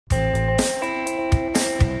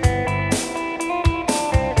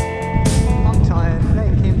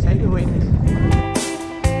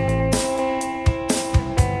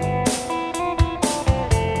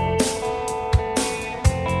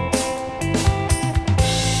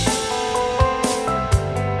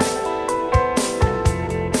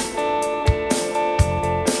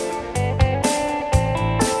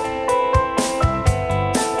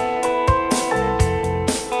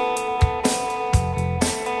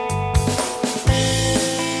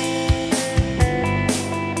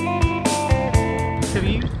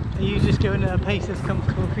at a pace that's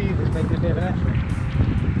comfortable for you that's making a bit of an effort?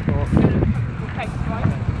 Or...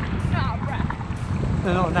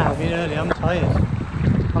 No, not now, being early, I'm tired.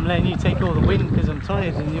 I'm letting you take all the wind because I'm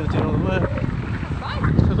tired and you're doing all the work.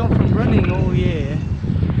 So I've gone from running all year,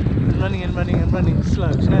 and running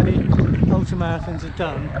slow. So now the ultra marathons are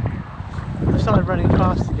done. I've started running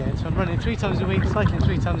fast again, so I'm running 3 times a week, cycling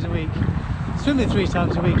 3 times a week, swimming 3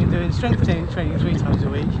 times a week and doing strength training 3 times a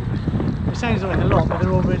week. It sounds like a lot, but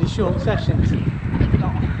they're all really short sessions.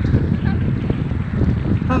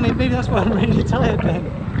 I mean, maybe that's why I'm really tired then.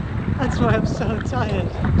 That's why I'm so tired.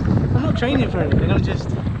 I'm not training for anything, I'm just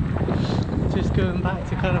going back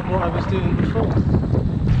to kind of what I was doing before.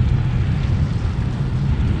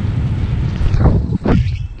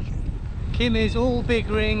 Kim is all big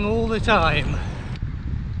ring all the time.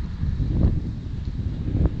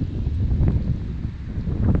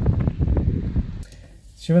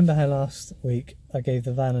 Do you remember how last week I gave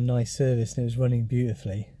the van a nice service and it was running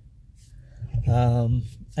beautifully? And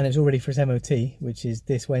it was all ready for its MOT, which is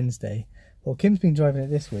this Wednesday. Well, Kim's been driving it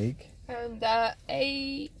this week. And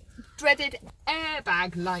a dreaded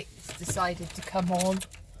airbag lights decided to come on.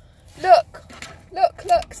 Look,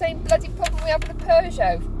 same bloody problem we have with the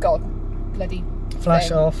Peugeot. God, bloody flash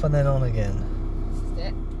thing. Off and then on again.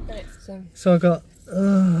 That's it. So I got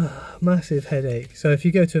massive headache. So if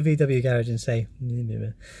you go to a VW garage and say,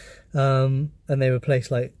 and they replace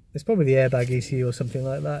like, it's probably the airbag ECU or something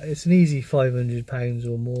like that. It's an easy £500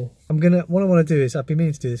 or more. What I want to do is, I've been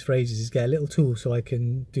meaning to do this for ages, is get a little tool so I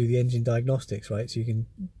can do the engine diagnostics, right? So you can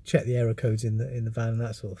check the error codes in the van and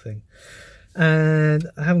that sort of thing. And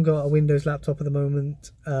I haven't got a Windows laptop at the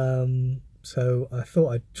moment, so I thought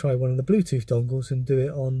I'd try one of the Bluetooth dongles and do it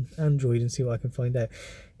on Android and see what I can find out.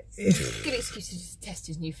 Good excuse to just test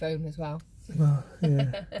his new phone as well. Well,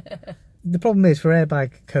 yeah. The problem is, for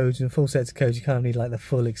airbag codes and full sets of codes, you kind of need like the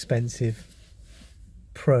full expensive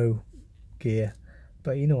pro gear.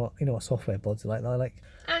 But you know what software bods are like.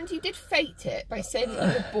 And you did fate it by saying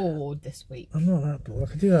that you were bored this week. I'm not that bored. I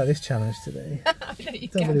could do that this challenge today. I know you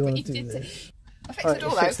don't really want to do this. I fixed the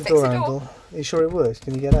door though. Fix the door handle. Are you sure it works?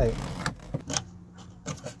 Can you get out?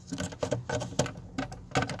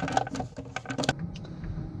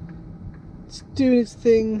 It's doing its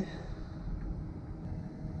thing.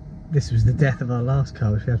 This was the death of our last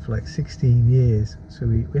car, which we had for like 16 years. So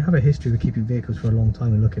we have a history of keeping vehicles for a long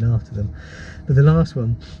time and looking after them. But the last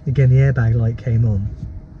one, again, the airbag light came on.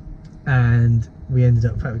 And we ended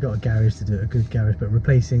up, in fact, we got a garage to do it, a good garage, but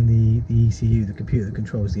replacing the ECU, the computer that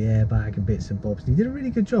controls the airbag and bits and bobs. And he did a really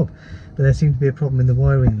good job. But there seemed to be a problem in the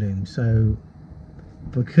wiring loom. So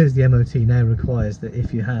because the MOT now requires that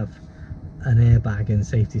if you have an airbag and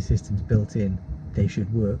safety systems built in, they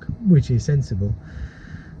should work, which is sensible.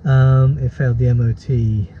 It failed the MOT.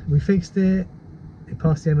 We fixed it, it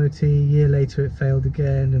passed the MOT. A year later it failed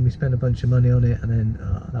again, and we spent a bunch of money on it, and then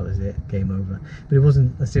that was it, game over. But it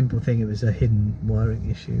wasn't a simple thing, it was a hidden wiring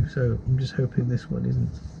issue. So I'm just hoping this one isn't,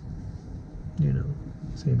 you know,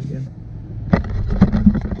 same again.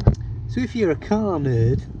 So if you're a car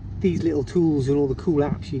nerd, these little tools and all the cool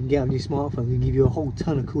apps you can get on your smartphone can give you a whole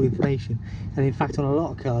ton of cool information. And in fact, on a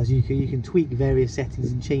lot of cars you can tweak various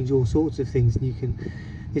settings and change all sorts of things, and you can,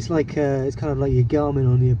 it's like it's kind of like your Garmin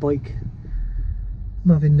on your bike.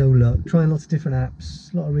 I'm having no luck, trying lots of different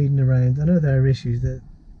apps, a lot of reading around. I know there are issues that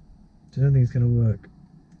I don't think it's going to work.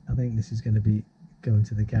 I think this is going to be going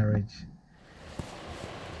to the garage.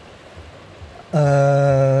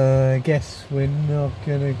 I guess we're not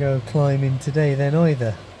going to go climbing today then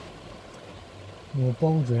either. More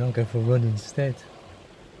bouldering, I'll go for a run instead.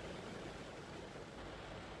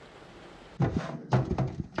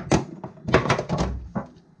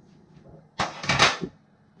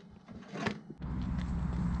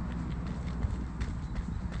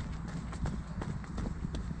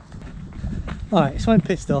 Alright, so I'm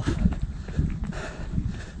pissed off,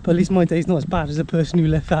 but at least my day's not as bad as the person who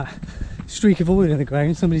left that streak of oil in the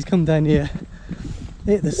ground. Somebody's come down here,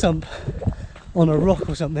 hit the sump on a rock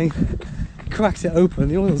or something, cracks it open,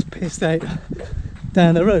 the oil's pissed out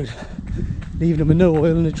down the road, leaving them with no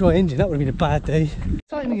oil and a dry engine. That would have been a bad day.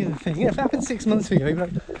 Timing of the thing, if it happened 6 months ago, you'd be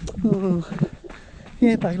like, oh, the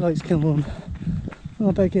airbag lights come on,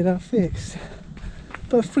 I better get that fixed.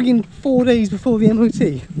 But friggin' 4 days before the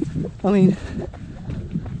MOT, I mean,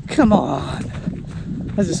 come on.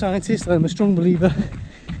 As a scientist, I'm a strong believer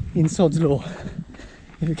in sod's law.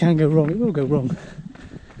 If it can go wrong, it will go wrong.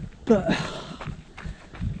 But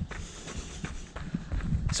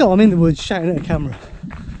so I'm in the woods shouting at a camera,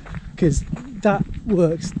 because that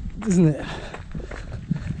works, doesn't it?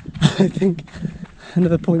 I think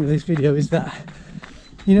another point of this video is that,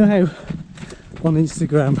 you know how on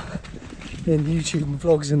Instagram in YouTube and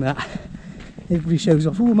vlogs and that, everybody shows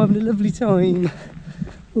off, oh, I'm having a lovely time,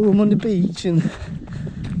 oh, I'm on the beach, and I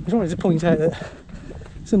just wanted to point out that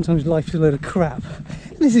sometimes life is a load of crap.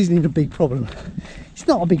 This isn't even a big problem. It's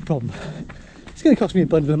not a big problem. It's going to cost me a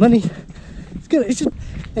bundle of money. It's just...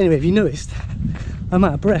 Anyway, if you noticed, I'm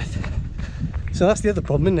out of breath. So that's the other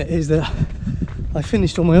problem, isn't it? Is that I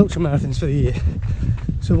finished all my ultra marathons for the year.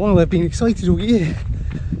 So while I've been excited all year,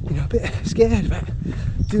 you know, a bit scared about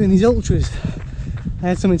doing these ultras, I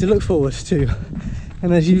had something to look forward to.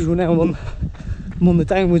 And as usual now I'm on the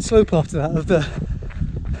downward slope after that of the...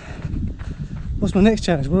 What's my next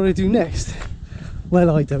challenge? What do I do next?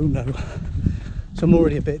 Well, I don't know. So I'm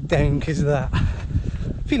already a bit down because of that.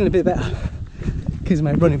 Feeling a bit better because I'm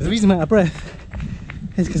out running. But the reason I'm out of breath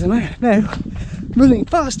is because I'm out now running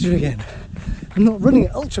faster again. I'm not running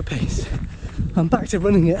at ultra pace. I'm back to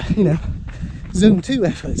running at, you know, zone 2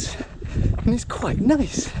 efforts. And it's quite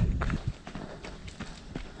nice.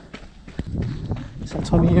 It's that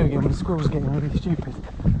time of year again when the squirrels are getting really stupid.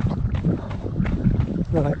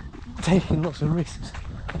 They're like taking lots of risks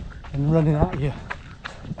and running at you.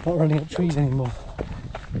 Not running up trees anymore.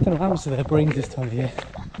 I don't know what happens to their brains this time of year.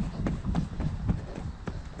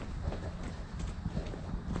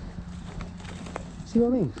 See what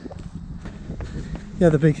I mean? The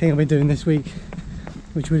other big thing I've been doing this week,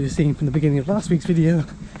 which you would have seen from the beginning of last week's video,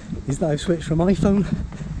 is that I've switched from iPhone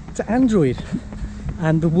to Android,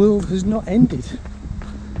 and the world has not ended.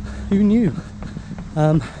 Who knew?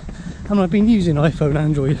 And I've been using iPhone,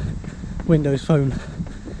 Android, Windows Phone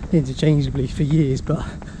interchangeably for years, but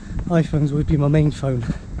iPhones would be my main phone.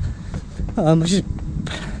 I'm just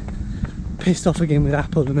pissed off again with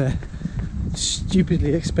Apple and their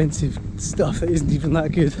stupidly expensive stuff that isn't even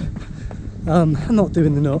that good. I'm not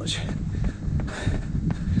doing the notch,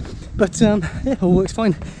 but yeah, it all works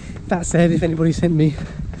fine. That said, if anybody sent me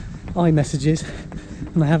iMessages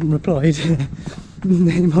and I haven't replied,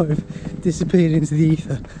 they might have disappeared into the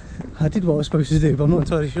ether. I did what I was supposed to do, but I'm not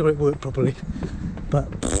entirely sure it worked properly. But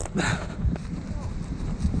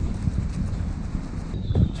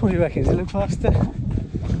so what do you reckon? Does it look faster?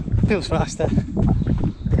 Feels faster.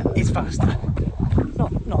 Yeah, it's faster.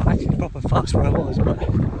 Not actually proper fast where I was, but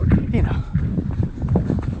you know.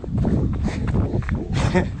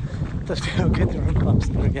 It does feel good to run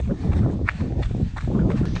faster again.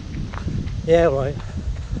 Yeah, right.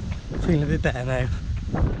 Feeling a bit better now.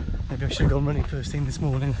 Maybe I should have gone running first thing this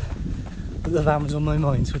morning, but the van was on my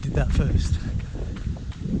mind, so I did that first.